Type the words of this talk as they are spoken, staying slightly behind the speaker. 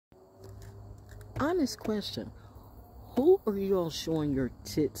honest question. Who are you all showing your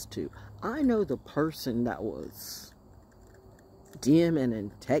tits to? I know the person that was DMing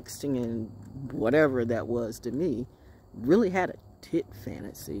and texting and whatever that was to me really had a tit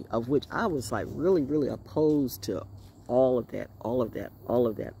fantasy, of which I was like really, really opposed to all of that.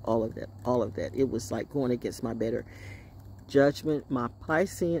 It was like going against my better judgment. My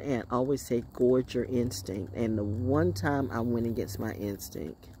Piscean aunt always say, gorge your instinct. And the one time I went against my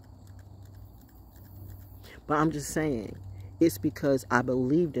instinct. But I'm just saying, it's because I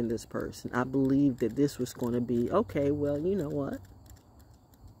believed in this person. I believed that this was going to be, okay, well, you know what?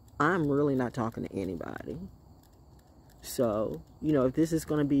 I'm really not talking to anybody. So, you know, if this is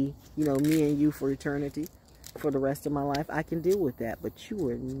going to be, you know, me and you for eternity, for the rest of my life, I can deal with that. But you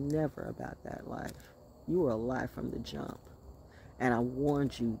were never about that life. You were alive from the jump. And I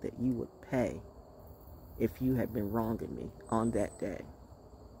warned you that you would pay if you had been wronging me on that day.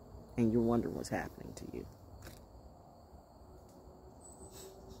 And you're wondering what's happening to you.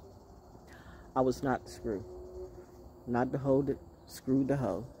 I was not the screw. Not to hold it, screw the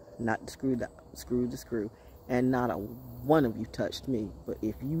hoe. Not to screw the screw. And not a one of you touched me. But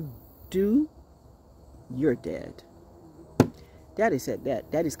if you do, you're dead. Daddy said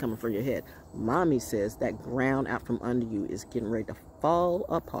that. Daddy's coming for your head. Mommy says that ground out from under you is getting ready to fall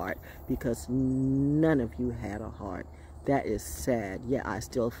apart because none of you had a heart. That is sad. Yeah, I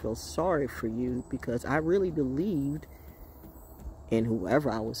still feel sorry for you because I really believed in whoever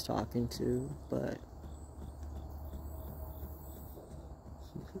I was talking to, but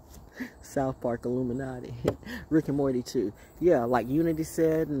South Park Illuminati. Rick and Morty too. Yeah, like Unity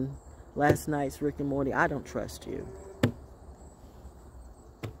said in last night's Rick and Morty, I don't trust you.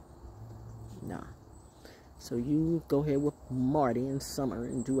 Nah. So you go ahead with Marty and Summer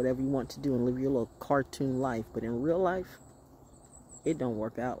and do whatever you want to do and live your little cartoon life. But in real life, it don't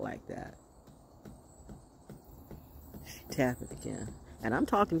work out like that. Tap it again. And I'm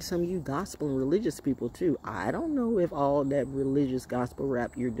talking to some of you gospel and religious people too. I don't know if all that religious gospel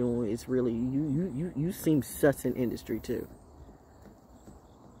rap you're doing is really, you seem sus in industry too.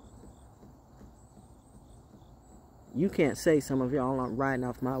 You can't say some of y'all aren't riding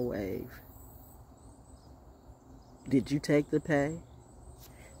off my wave. Did you take the pay?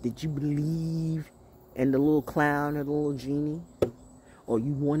 Did you believe in the little clown or the little genie? Or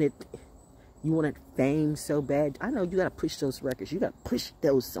you wanted fame so bad? I know you got to push those records. You got to push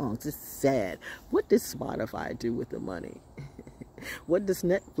those songs. It's sad. What does Spotify do with the money? What does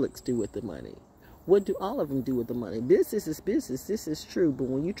Netflix do with the money? What do all of them do with the money? Business is business. This is true. But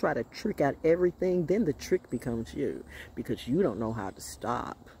when you try to trick out everything, then the trick becomes you. Because you don't know how to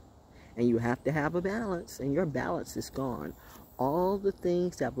stop. And you have to have a balance. And your balance is gone. All the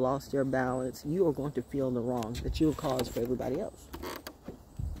things that have lost their balance, you are going to feel the wrong that you will cause for everybody else.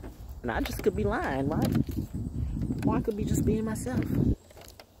 And I just could be lying, right? Or I could be just being myself.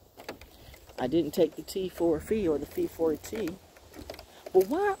 I didn't take the T for a fee or the fee for a T. But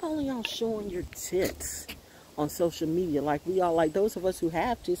why are all y'all showing your tits on social media? Like we all, like those of us who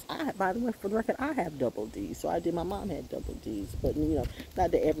have tits. By the way, for the record, I have double D's. So I did. My mom had double D's. But you know, not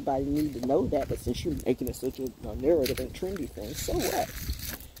that everybody needs to know that. But since you're making it such a narrative and trendy thing, so what?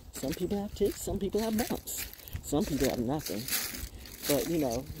 Some people have tits. Some people have bumps. Some people have nothing. But, you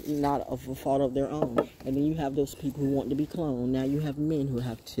know, not of a fault of their own. And then you have those people who want to be cloned. Now you have men who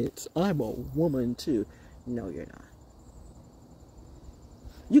have tits. I'm a woman, too. No, you're not.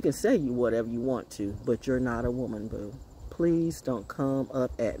 You can say you whatever you want to, but you're not a woman, boo. Please don't come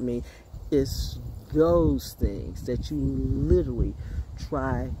up at me. It's those things that you literally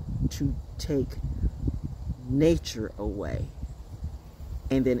try to take nature away.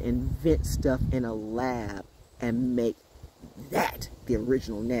 And then invent stuff in a lab and make that the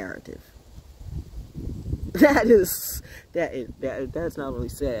original narrative. That's not really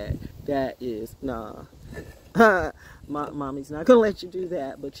sad. That is nah. Mommy's not gonna let you do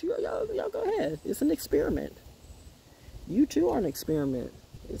that, but y'all go ahead. It's an experiment. You too are an experiment.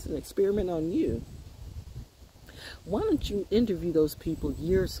 It's an experiment on you. Why don't you interview those people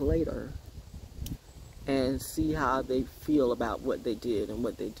years later and see how they feel about what they did and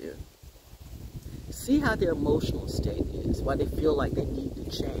what they do? See how their emotional state is, why they feel like they need to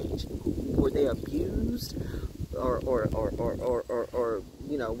change. Were they abused? Or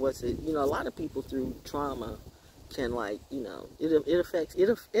you know, was it, you know, a lot of people through trauma can, like, you know, it affects you.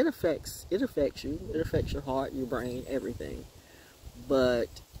 It affects your heart, your brain, everything. But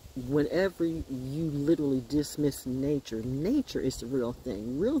whenever you literally dismiss nature, nature is the real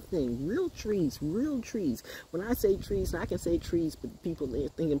thing, real trees, real trees. When I say trees, and I can say trees, but people they're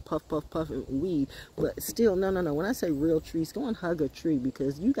thinking puff, puff, puff and weed, but still, no. When I say real trees, go and hug a tree,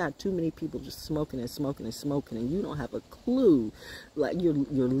 because you got too many people just smoking and smoking and smoking, and you don't have a clue. Like your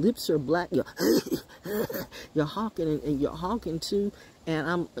lips are black, you're hawking and you're hawking too. And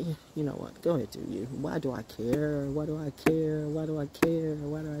I'm, you know what, go ahead, do you. Why do I care? Why do I care? Why do I care?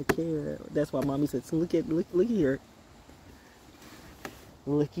 Why do I care? That's why mommy says, look here.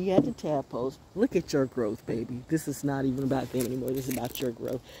 Looky at the tadpoles. Look at your growth, baby. This is not even about them anymore. This is about your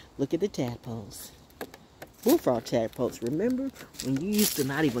growth. Look at the tadpoles. Bullfrog tadpoles. Remember when you used to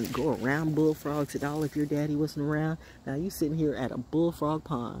not even go around bullfrogs at all if your daddy wasn't around? Now you sitting here at a bullfrog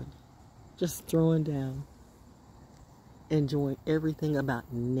pond, just throwing down, enjoying everything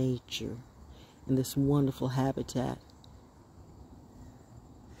about nature in this wonderful habitat.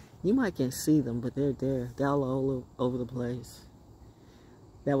 You might can't see them, but they're there. They're all over the place.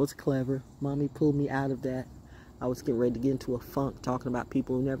 That was clever. Mommy pulled me out of that. I was getting ready to get into a funk talking about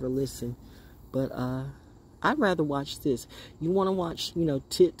people who never listen. But I'd rather watch this. You want to watch, you know,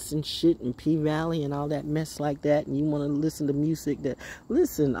 Tits and shit and P-Valley and all that mess like that, and you want to listen to music that,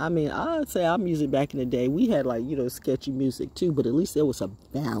 listen, I mean, I'd say our music back in the day, we had like, you know, sketchy music too, but at least there was a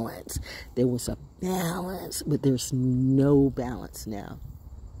balance. There was a balance, but there's no balance now.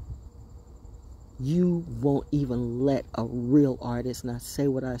 You won't even let a real artist, and I say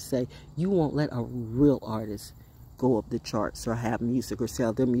what I say, you won't let a real artist go up the charts or have music or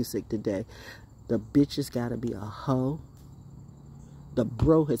sell their music today. The bitch has got to be a hoe. The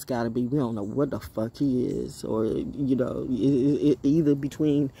bro has got to be, we don't know what the fuck he is. Or, you know, either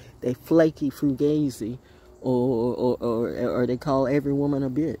between they flaky fugazi or they call every woman a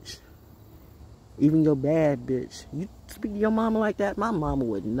bitch. Even your bad bitch. You speak to your mama like that, my mama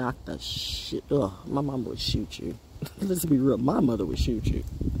would knock the shit. Ugh, my mama would shoot you. Let's be real, my mother would shoot you.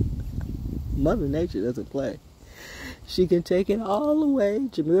 Mother Nature doesn't play. She can take it all away.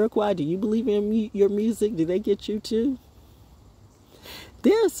 Jamiroquai, do you believe in your music? Did they get you too?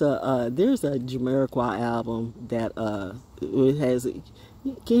 There's a Jamiroquai album that it has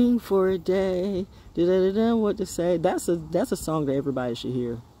King for a Day. Da-da-da-da, what to say? That's a song that everybody should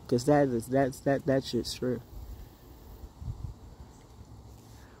hear, because that shit's true.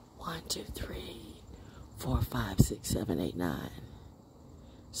 1, 2, 3, 4, 5, 6, 7, 8, 9.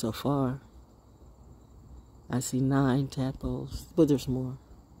 So far, I see 9 tadpoles, but there's more.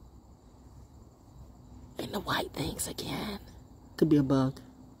 And the white things again. Could be a bug.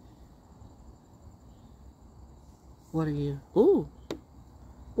 What are you? Ooh.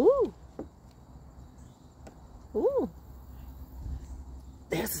 Ooh. Ooh.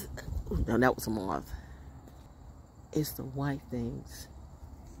 There's, no, that was a moth. It's the white things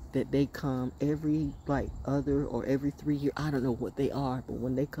that they come every, like, other or every 3 years. I don't know what they are, but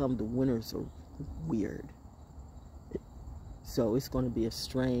when they come, the winters are weird. So it's going to be a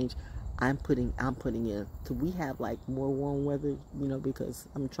strange, I'm putting in, so we have like more warm weather, you know, because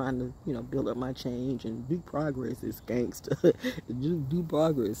I'm trying to, you know, build up my change and do progress is gangster. Just do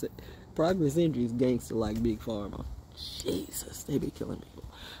progress. Progress injuries gangster like Big Pharma. Jesus, they be killing people.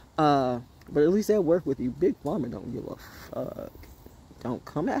 But at least they'll work with you. Big Pharma don't give a fuck. Don't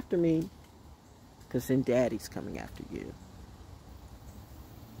come after me, because then daddy's coming after you.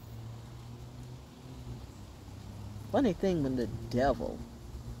 Funny thing, when the devil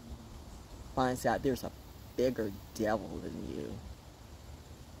finds out there's a bigger devil than you,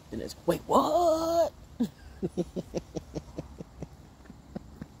 then it's, wait, what? I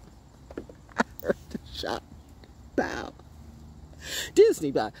heard the shot. Bow.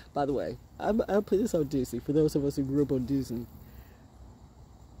 Disney, by the way, I'll put this on Disney, for those of us who grew up on Disney.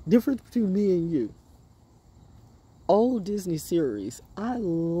 Difference between me and you. Old Disney series, I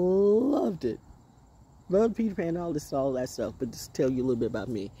loved it. Loved Peter Pan, all that stuff, but just tell you a little bit about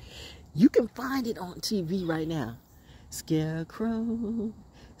me. You can find it on TV right now. Scarecrow,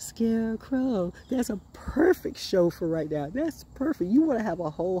 Scarecrow. That's a perfect show for right now. That's perfect. You want to have a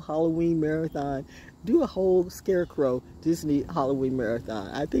whole Halloween marathon, do a whole Scarecrow Disney Halloween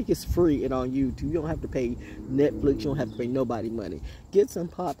marathon. I think it's free and on YouTube. You don't have to pay Netflix. You don't have to pay nobody money. Get some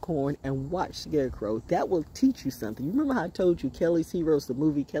popcorn and watch Scarecrow. That will teach you something. You remember how I told you Kelly's Heroes, the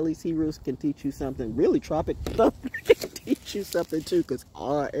movie Kelly's Heroes, can teach you something? Really, Tropic Thunder can teach you something too, because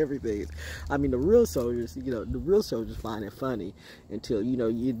everything is, I mean, the real soldiers, you know, the real soldiers find it funny until, you know,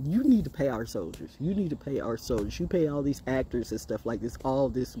 you need to pay our soldiers. You need to pay our soldiers. You pay all these actors and stuff like this, all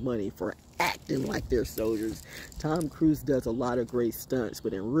this money for acting like they're soldiers. Tom Cruise does a lot of great stunts,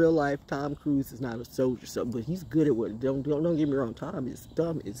 but in real life, Tom Cruise is not a soldier. So, but he's good at what. Don't get me wrong. Tom is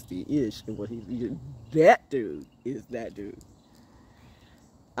the ish, and what that dude is that dude.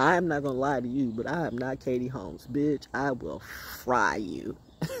 I'm not gonna lie to you, but I am not Katie Holmes, bitch. I will fry you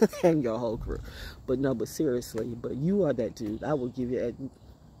and your whole crew. But no, but seriously, but you are that dude. I will give you.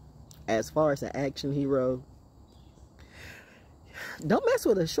 As far as an action hero, don't mess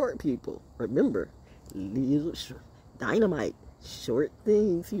with the short people. Remember, little dynamite, short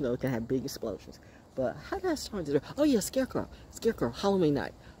things, you know, can have big explosions. But how did I start to do? Oh yeah, Scarecrow, Halloween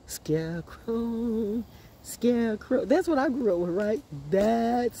night, Scarecrow. That's what I grew up with, right?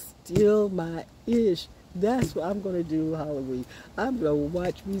 That's still my ish. That's what I'm gonna do Halloween. I'm gonna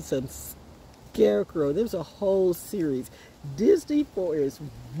watch me some Scarecrow. There's a whole series. Disney, for as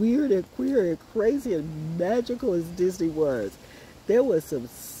weird and queer and crazy and magical as Disney was, there was some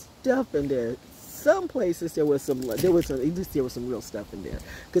stuff in there. Some places there was some real stuff in there.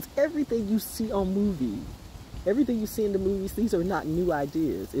 Because everything you see on movies, everything you see in the movies, these are not new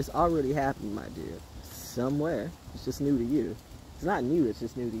ideas. It's already happened, my dear. Somewhere. It's just new to you. It's not new, it's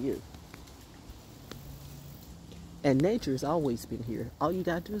just new to you. And nature has always been here. All you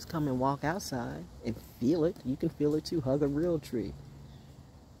gotta do is come and walk outside and feel it. You can feel it too. Hug a real tree.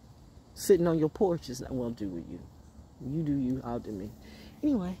 Sitting on your porch is not well do with you. You do you, I'll do me.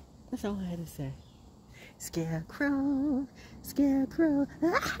 Anyway, that's all I had to say. Scarecrow.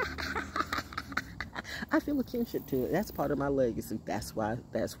 I feel a kinship to it. That's part of my legacy. That's why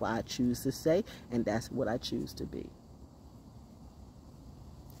I choose to say, and that's what I choose to be.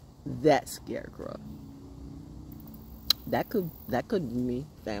 That's Scarecrow. That could be me,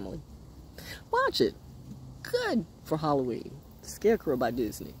 family. Watch it. Good for Halloween. Scarecrow by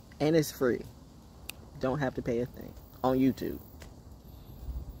Disney. And it's free. Don't have to pay a thing. On YouTube.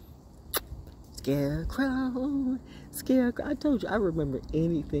 Scarecrow. I told you, I remember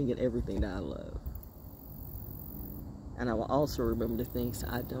anything and everything that I love. And I will also remember the things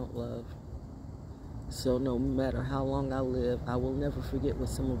I don't love. So no matter how long I live, I will never forget what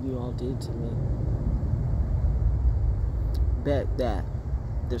some of you all did to me. Bet that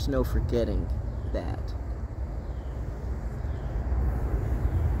there's no forgetting that.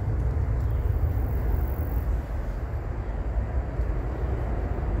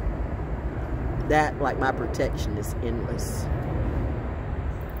 That, like my protection, is endless.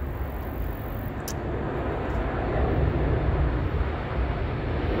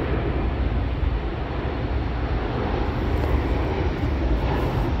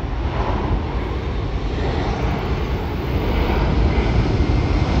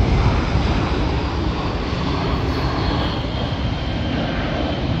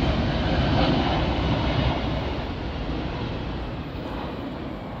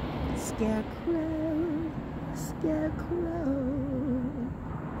 Scarecrow.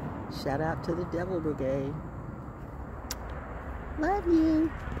 Shout out to the Devil Brigade. Love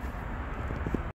you.